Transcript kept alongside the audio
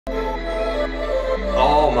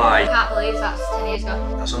Oh my. I can't believe that's 10 years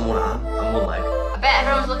ago. That's on one arm and one leg. I bet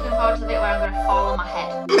everyone's looking forward to the bit where I'm going to fall on my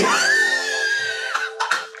head.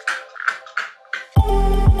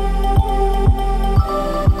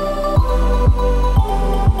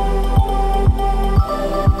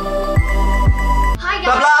 Hi guys.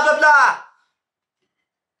 Blah blah blah blah.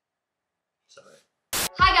 Sorry.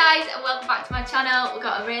 Hi guys and welcome back to my channel. We've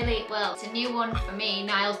got a really, well, it's a new one for me.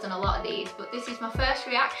 Niall's done a lot of these, but this is my first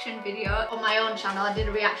reaction video on my own channel. I did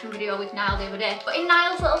a reaction video with Niall the other day, but in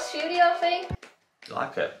Niall's little studio thing. You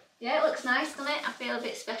like it? Yeah, it looks nice, doesn't it? I feel a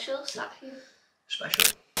bit special, sat here.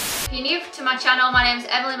 Special. If you're new to my channel, my name's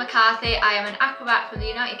Emily McCarthy. I am an acrobat from the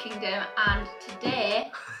United Kingdom, and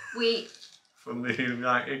today we... From the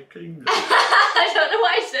United Kingdom. I don't know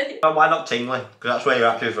why I said it. Why not Tingley? Because that's where you're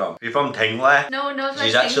actually from. You're from Tingley. No one knows where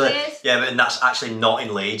She's Tingley actually, is. yeah, but that's actually not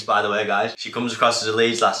in Leeds, by the way, guys. She comes across as a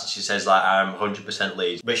Leeds lass and she says, like, I'm 100%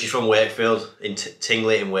 Leeds. But she's from Wakefield, in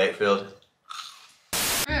Tingley in Wakefield.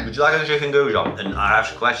 Would you like a chicken goujon? And I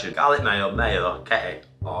asked a question, garlic mayo, ketty,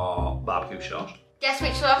 or barbecue sauce? Guess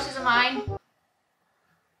which sauces are mine?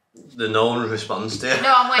 The no one responds to you.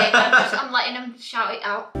 No, I'm waiting. I'm letting them shout it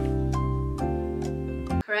out.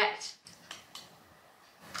 Correct.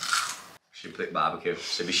 She picked barbecue.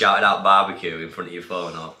 So if you shouted out barbecue in front of your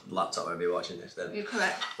phone or laptop when you're watching this, then You're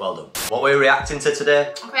correct. well done. What are we reacting to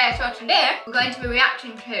today? Okay, so today we're going to be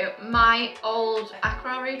reacting to my old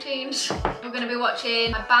acro routines. We're going to be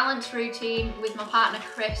watching my balance routine with my partner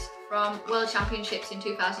Chris from World Championships in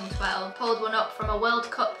 2012. Pulled one up from a World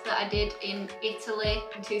Cup that I did in Italy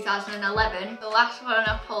in 2011. The last one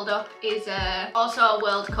I pulled up is also a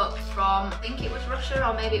World Cup from, I think it was Russia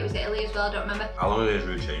or maybe it was Italy as well, I don't remember. How long are these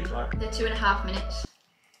routines like? They're 2.5 minutes.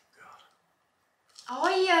 Oh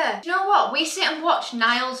yeah. Do you know what? We sit and watch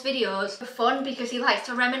Niall's videos for fun because he likes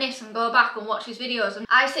to reminisce and go back and watch his videos. And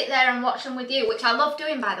I sit there and watch them with you, which I love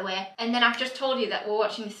doing, by the way. And then I've just told you that we're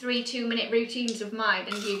watching 3 2-minute routines of mine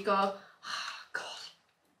and you go, oh God.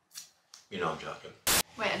 You know I'm joking.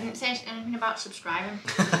 Wait, I didn't say anything about subscribing.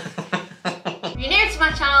 If you're new to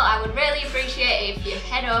my channel, I would really appreciate it if you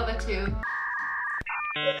head over to...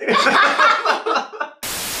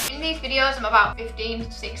 In these videos, I'm about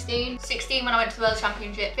 15, 16. 16 when I went to the World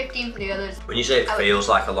Championship, 15 for the others. When you say it feels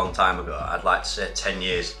like a long time ago, I'd like to say 10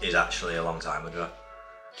 years is actually a long time ago.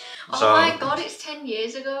 Oh so, my God, it's 10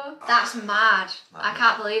 years ago. That's mad. I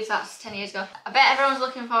can't believe that's 10 years ago. I bet everyone's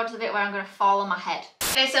looking forward to the bit where I'm going to fall on my head.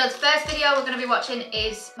 Okay, so the first video we're going to be watching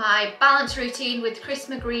is my balance routine with Chris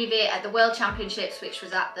McGreevy at the World Championships, which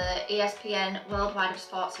was at the ESPN Worldwide of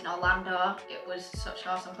Sports in Orlando. It was such an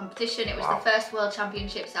awesome competition. It was the first World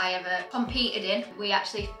Championships I ever competed in. We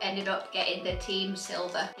actually ended up getting the team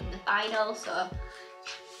silver in the final, so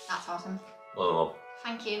that's awesome. well,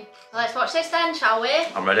 Thank you. So let's watch this then, shall we?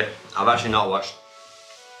 I'm ready. I've actually not watched.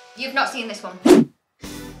 You've not seen this one.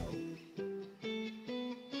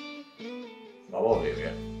 How old are you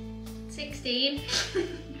again? 16.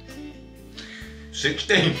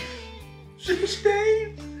 16?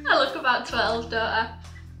 16? I look about 12, don't I?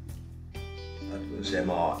 I'd say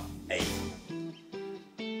more 8.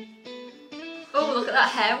 Oh, look at that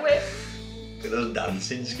hair whip. Look at those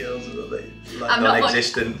dancing skills, are they? Like I'm not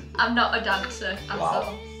non-existent. I'm not a dancer at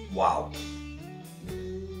all. Wow.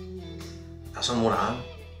 That's on one arm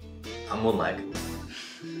and one leg.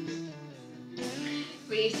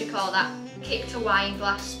 We used to call that kick to wine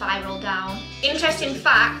glass, spiral down. Interesting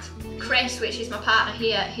fact, Chris, which is my partner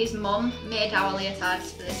here, his mum made our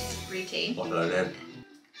leotards for this routine. What's her name?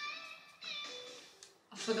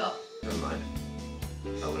 I forgot. Never mind.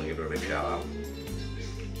 I'm gonna give her a big shout out.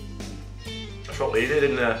 That's what we did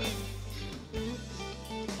in there. Do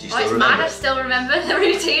you Oh, it's mad, I still remember the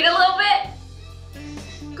routine a little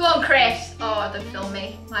bit. Go on, Chris. Oh, don't film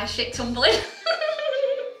me. My shit tumbling.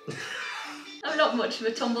 I'm not much of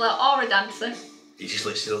a tumbler or a dancer. You just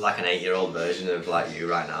literally look like an 8-year-old version of like you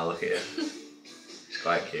right now, look at you. It's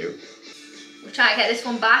quite cute. We're trying to get this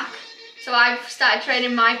one back. So I've started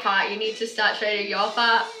training my part, you need to start training your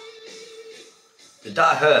part. Did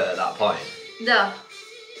that hurt at that point? No.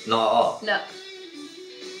 Not at all? No.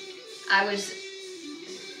 I was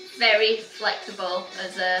very flexible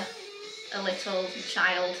as a little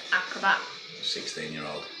child acrobat.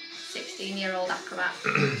 16-year-old. 16-year-old acrobat.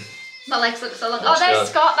 My legs look so long. Oh, there's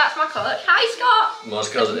Scott, that's my coach. Hi, Scott!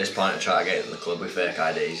 Most girls at this point are trying to get in the club with fake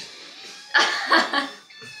IDs.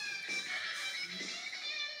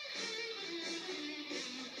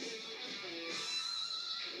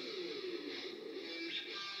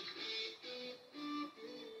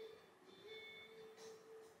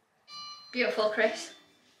 Beautiful, Chris.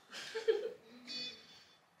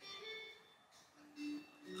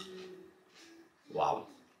 Wow.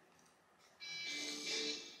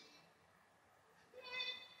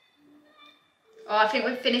 Oh, I think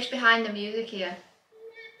we've finished behind the music here.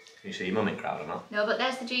 Can you see your mum in crowd or not? No, but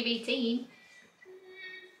there's the GB team.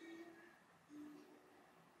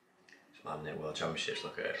 It's mad, isn't it? World Championships,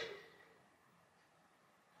 look at it.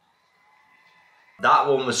 That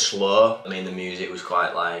one was slow. I mean, the music was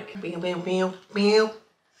quite like... Pew, pew, pew, pew,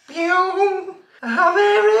 pew. I haven't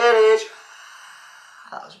really tried.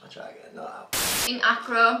 That was my try again, not that. In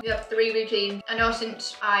acro, you have 3 routines. I know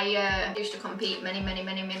since I used to compete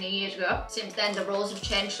many years ago, since then the rules have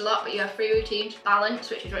changed a lot, but you have 3 routines. Balance,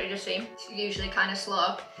 which is what you just seen, it's usually kind of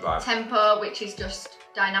slow. Right. Tempo, which is just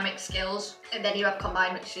dynamic skills. And then you have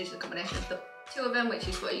combined, which is the combination of the 2 of them, which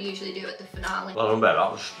is what you usually do at the finale. Well done, babe.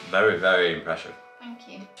 That was very, very impressive. Thank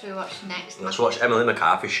you. Should we watch next? Let's watch Emily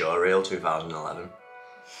McCarthy's show reel 2011.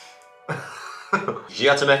 You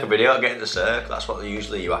had to make a video to get in the circ, that's what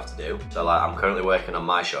usually you have to do. So like, I'm currently working on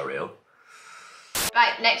my show reel.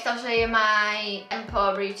 Right, next I'll show you my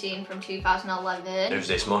tempo routine from 2011. Who's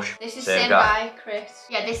this mush? This is same guy, Chris.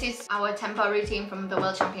 Yeah, this is our tempo routine from the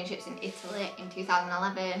World Championships in Italy in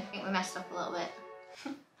 2011. I think we messed up a little bit.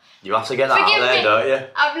 You have to get that out there, don't you?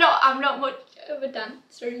 I'm not much of a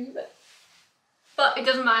dancer either. But it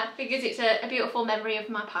doesn't matter because it's a beautiful memory of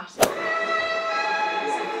my past.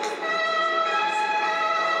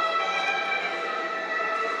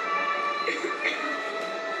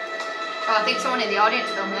 Oh, I think someone in the audience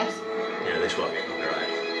filmed this. Yeah, this won't get copyrighted.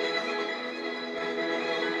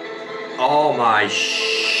 Oh my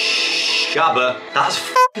shabba. That's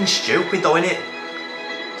f***ing stupid though, innit?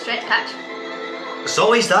 Straight catch.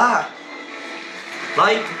 So is that.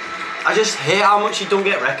 Like, I just hate how much you don't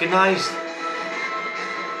get recognised.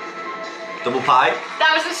 Double pike.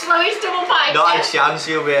 That was the slowest double pike. Not a chance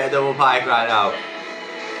you'll be at a double pike right now.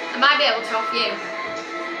 I might be able to off you.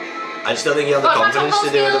 I just don't think you have the confidence to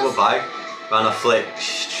do a double pike. And a flip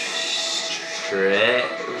straight.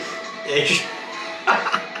 A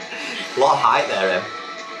lot of height there, Em.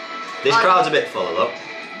 This crowd's a bit full, look.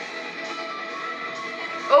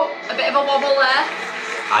 Oh, a bit of a wobble there.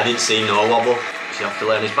 I didn't see no wobble. Does he have to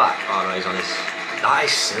learn his back? Oh no, he's on his... That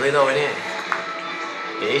is silly though, isn't it?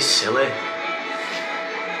 It is silly.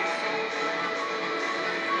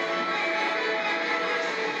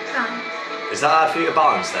 Is that hard for you to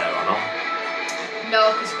balance there or not?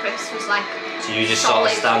 No, because Chris was like... So you just sort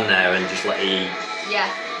of stand there and just let E... Yeah.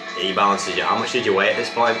 E balances you. How much did you weigh at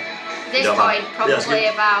this point? This point, probably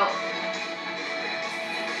about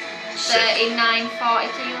 39, 40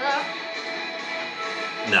 kilo.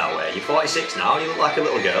 No way, you're 46 now, you look like a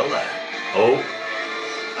little girl there. Oh.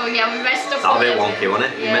 Oh yeah, we messed up. That was a bit wonky,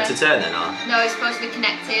 wasn't it? Yeah. You meant to turn then, or? No, it's supposed to be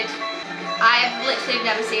connected. I have literally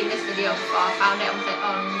never seen this video before. I found it on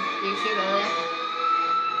YouTube earlier.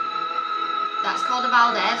 That's called a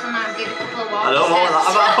Valdez, and I did a couple of walks. I don't know what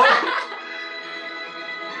that about.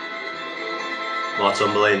 More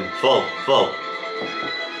tumbling. Full.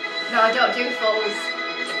 No, I don't do fulls.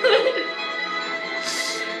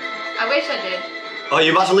 I wish I did. Oh,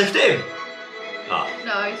 you about to lift him? Oh.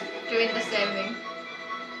 No, he's doing the same thing.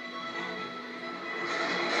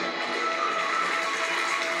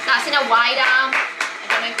 That's in a wide arm. I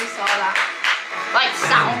don't know if you saw that. Like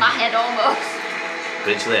sat on my head almost.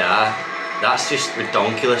 Literally, yeah. That's just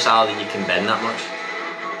redonkulous how that you can bend that much.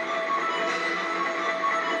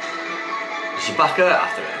 Is your back hurt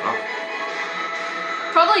after it, or not?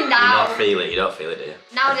 Probably now. You don't feel it, do you?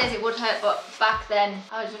 Nowadays it would hurt, but back then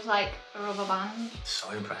I was just like a rubber band. So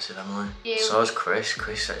impressive, Emily. You. So is Chris.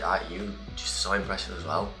 You just so impressive as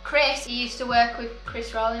well. Chris, he used to work with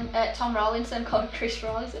Tom Rawlinson, called Chris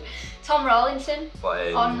Rawlinson. Tom Rawlinson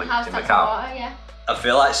on House Tax and Water, yeah. I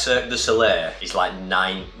feel like Cirque du Soleil is like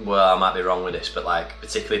well, I might be wrong with this, but like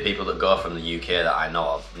particularly people that go from the UK that I know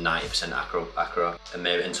of, 90% acro and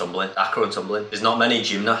maybe in tumbling. Acro and tumbling. There's not many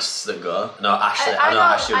gymnasts that go. No, Ashley.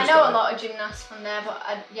 I know a lot of gymnasts from there, but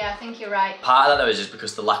yeah, I think you're right. Part of that though is just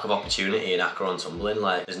because the lack of opportunity in acro and tumbling.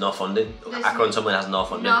 Like, there's no funding. Acro and tumbling has no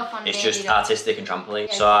funding. No funding. It's just artistic and trampoline.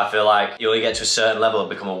 Yeah. So I feel like you only get to a certain level and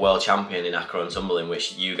become a world champion in acro and tumbling,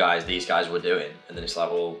 which these guys were doing, and then it's like,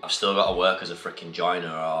 well, I've still got to work as a freaking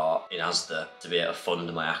joiner or in Asda to be able to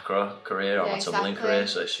fund my acro career or my tumbling career,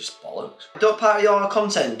 so it's just bollocks. Don't part of your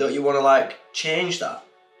content, don't you want to like change that?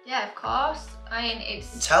 Yeah, of course. I mean,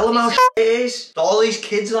 it's... Tell them how it is. All these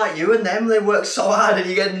kids like you and them, they work so hard and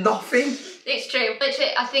you get nothing. It's true.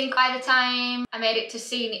 Literally, I think by the time I made it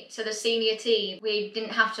to the senior team, we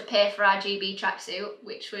didn't have to pay for our GB tracksuit,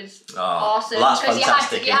 which was awesome. Well, that's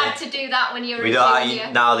fantastic. You had to do that when you were a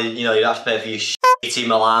senior. Now, you have to pay for your shitty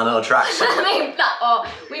Milano tracksuit. I mean,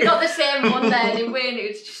 we got the same one then in Wayne. It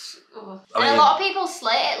was just And a lot of people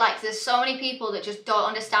slate it, like there's so many people that just don't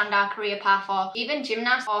understand our career path, or even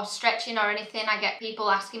gymnasts or stretching or anything. I get people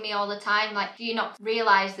asking me all the time, like, do you not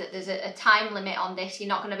realise that there's a time limit on this? You're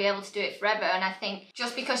not going to be able to do it forever. And I think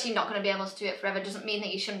just because you're not going to be able to do it forever doesn't mean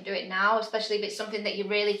that you shouldn't do it now, especially if it's something that you're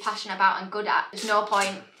really passionate about and good at. There's no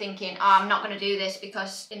point thinking, oh, I'm not going to do this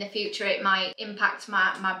because in the future it might impact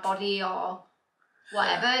my body or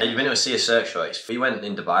whatever. You've been to see a circus show. We went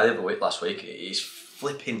in Dubai the other week, last week. It's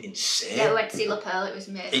flipping insane. Yeah, we went to see La Pearl, it was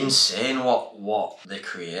amazing. Insane what they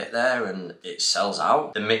create there, and it sells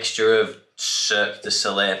out. The mixture of Cirque du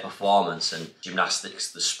Soleil performance and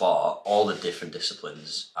gymnastics, the sport, all the different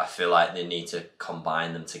disciplines, I feel like they need to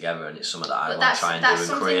combine them together, and it's something that I want to try and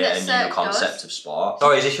do and create a new concept of sport.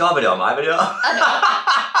 Sorry, is this your video or my video?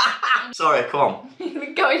 Sorry, come on.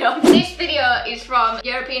 Going on. This video is from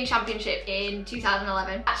European Championship in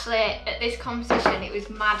 2011. Actually, at this competition, it was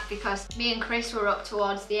mad because me and Chris were up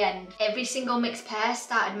towards the end. Every single mixed pair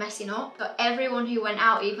started messing up. But everyone who went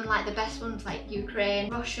out, even like the best ones like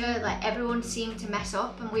Ukraine, Russia, like everyone seemed to mess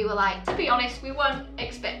up. And we were like, to be honest, we weren't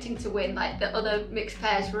expecting to win. Like the other mixed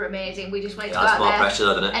pairs were amazing. We just wanted to go out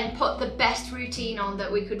there and put the best routine on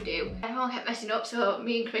that we could do. Everyone kept messing up, so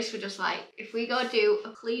me and Chris were just like, if we go do a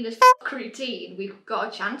clean as routine, we've got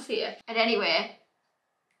a chance here. And anyway,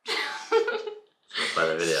 play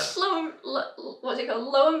the video. What's it called?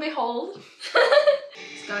 Lo and behold,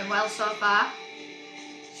 it's going well so far.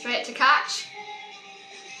 Straight to catch.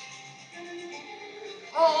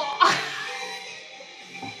 Oh!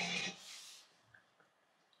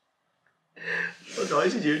 What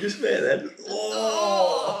noise did you just make then?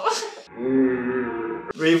 Oh!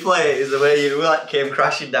 Replay is the way you like came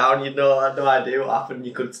crashing down. You know, I had no idea what happened.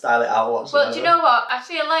 You couldn't style it out whatsoever. Well, do you know what? I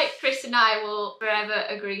feel like Chris and I will forever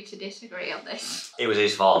agree to disagree on this. It was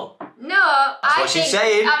his fault. No, that's what she's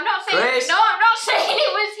saying. I'm not saying. Chris. No, I'm not saying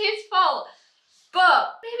it was his fault.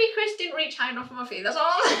 But maybe Chris didn't reach high enough for my feet. That's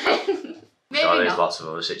all I'm saying. Maybe sure, there's not. lots of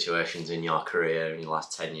other situations in your career in your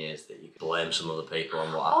last 10 years that you could blame some other people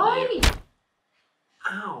on what happened to you.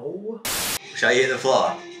 Ow! Shall I hit the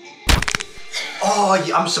floor? Oh,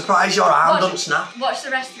 I'm surprised your arm don't snap. Watch the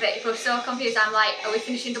rest of it. If we're so confused, I'm like, are we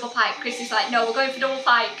finishing double pike? Chris is like, no, we're going for double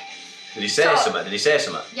pike. Did he say something? Did he say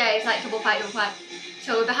something? Yeah, he's like, double pike, double pike.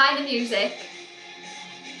 So we're behind the music.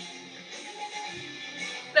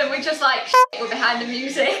 Then we're just like, we're behind the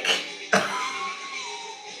music.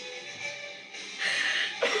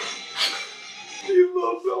 You've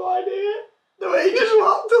got no idea. The way you just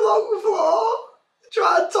walked along the floor,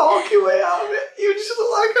 trying to talk your way out of it. You just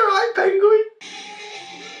look like a right penguin.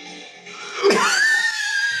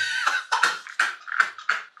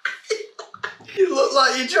 You look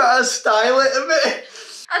like you're trying to style it a bit.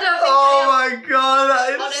 I don't think my god, that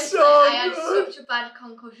is honestly, so I had good. such a bad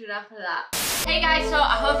concussion after that. Hey guys, so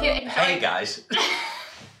I hope you enjoyed. Hey guys.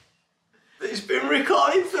 It's been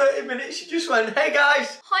recording 30 minutes, you just went, hey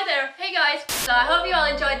guys. Hi there, hey guys. So I hope you all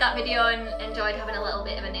enjoyed that video and enjoyed having a little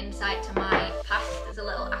bit of an insight to my past as a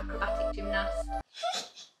little acrobatic gymnast.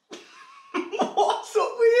 What's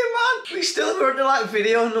up with you, man? We still haven't done like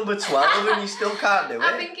video number 12 and you still can't do it.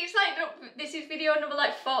 I think it's like, this is video number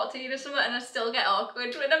like 14 or something, and I still get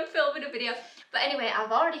awkward when I'm filming a video. But anyway,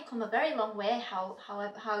 I've already come a very long way,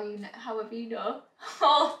 however you know.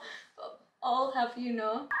 All have you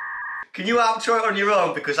know. Can you outro it on your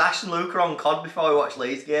own? Because Ash and Luke are on COD before we watched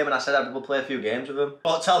Lee's game and I said I'd go play a few games with them.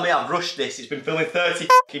 Don't tell me I've rushed this, it's been filming 30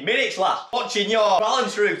 minutes last. Watching your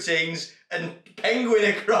balance routines and penguin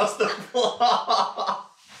across the floor.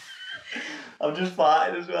 I'm just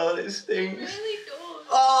farting as well and it stinks. It really does.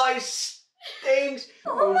 Oh, it stinks.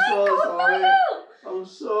 Oh I'm so sorry. no. I'm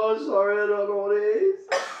so sorry, I don't know what it is.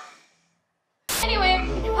 Anyway,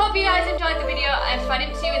 hope you guys enjoyed the video, and if I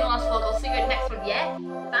didn't see you in the last vlog, I'll see you in the next one, yeah?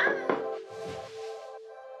 Bye!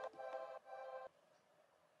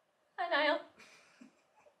 Hi, Niall.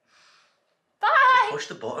 Bye! Push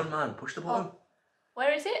the button, man, push the button. Oh.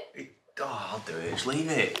 Where is it? Oh, I'll do it, just leave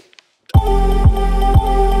it. Can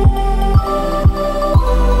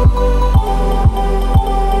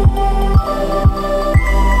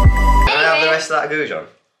I have the rest of that goujon?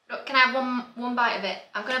 Can I have one bite of it?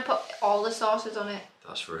 I'm going to put all the sauces on it.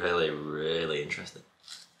 That's really, really interesting.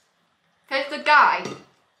 There's the guy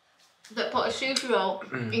that put a sushi roll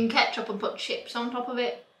in ketchup and put chips on top of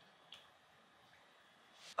it.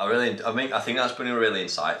 I think that's been really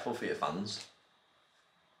insightful for your fans.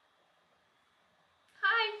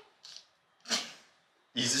 Hi.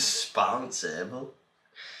 You just spat on the table.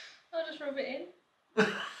 I'll just rub it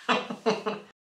in.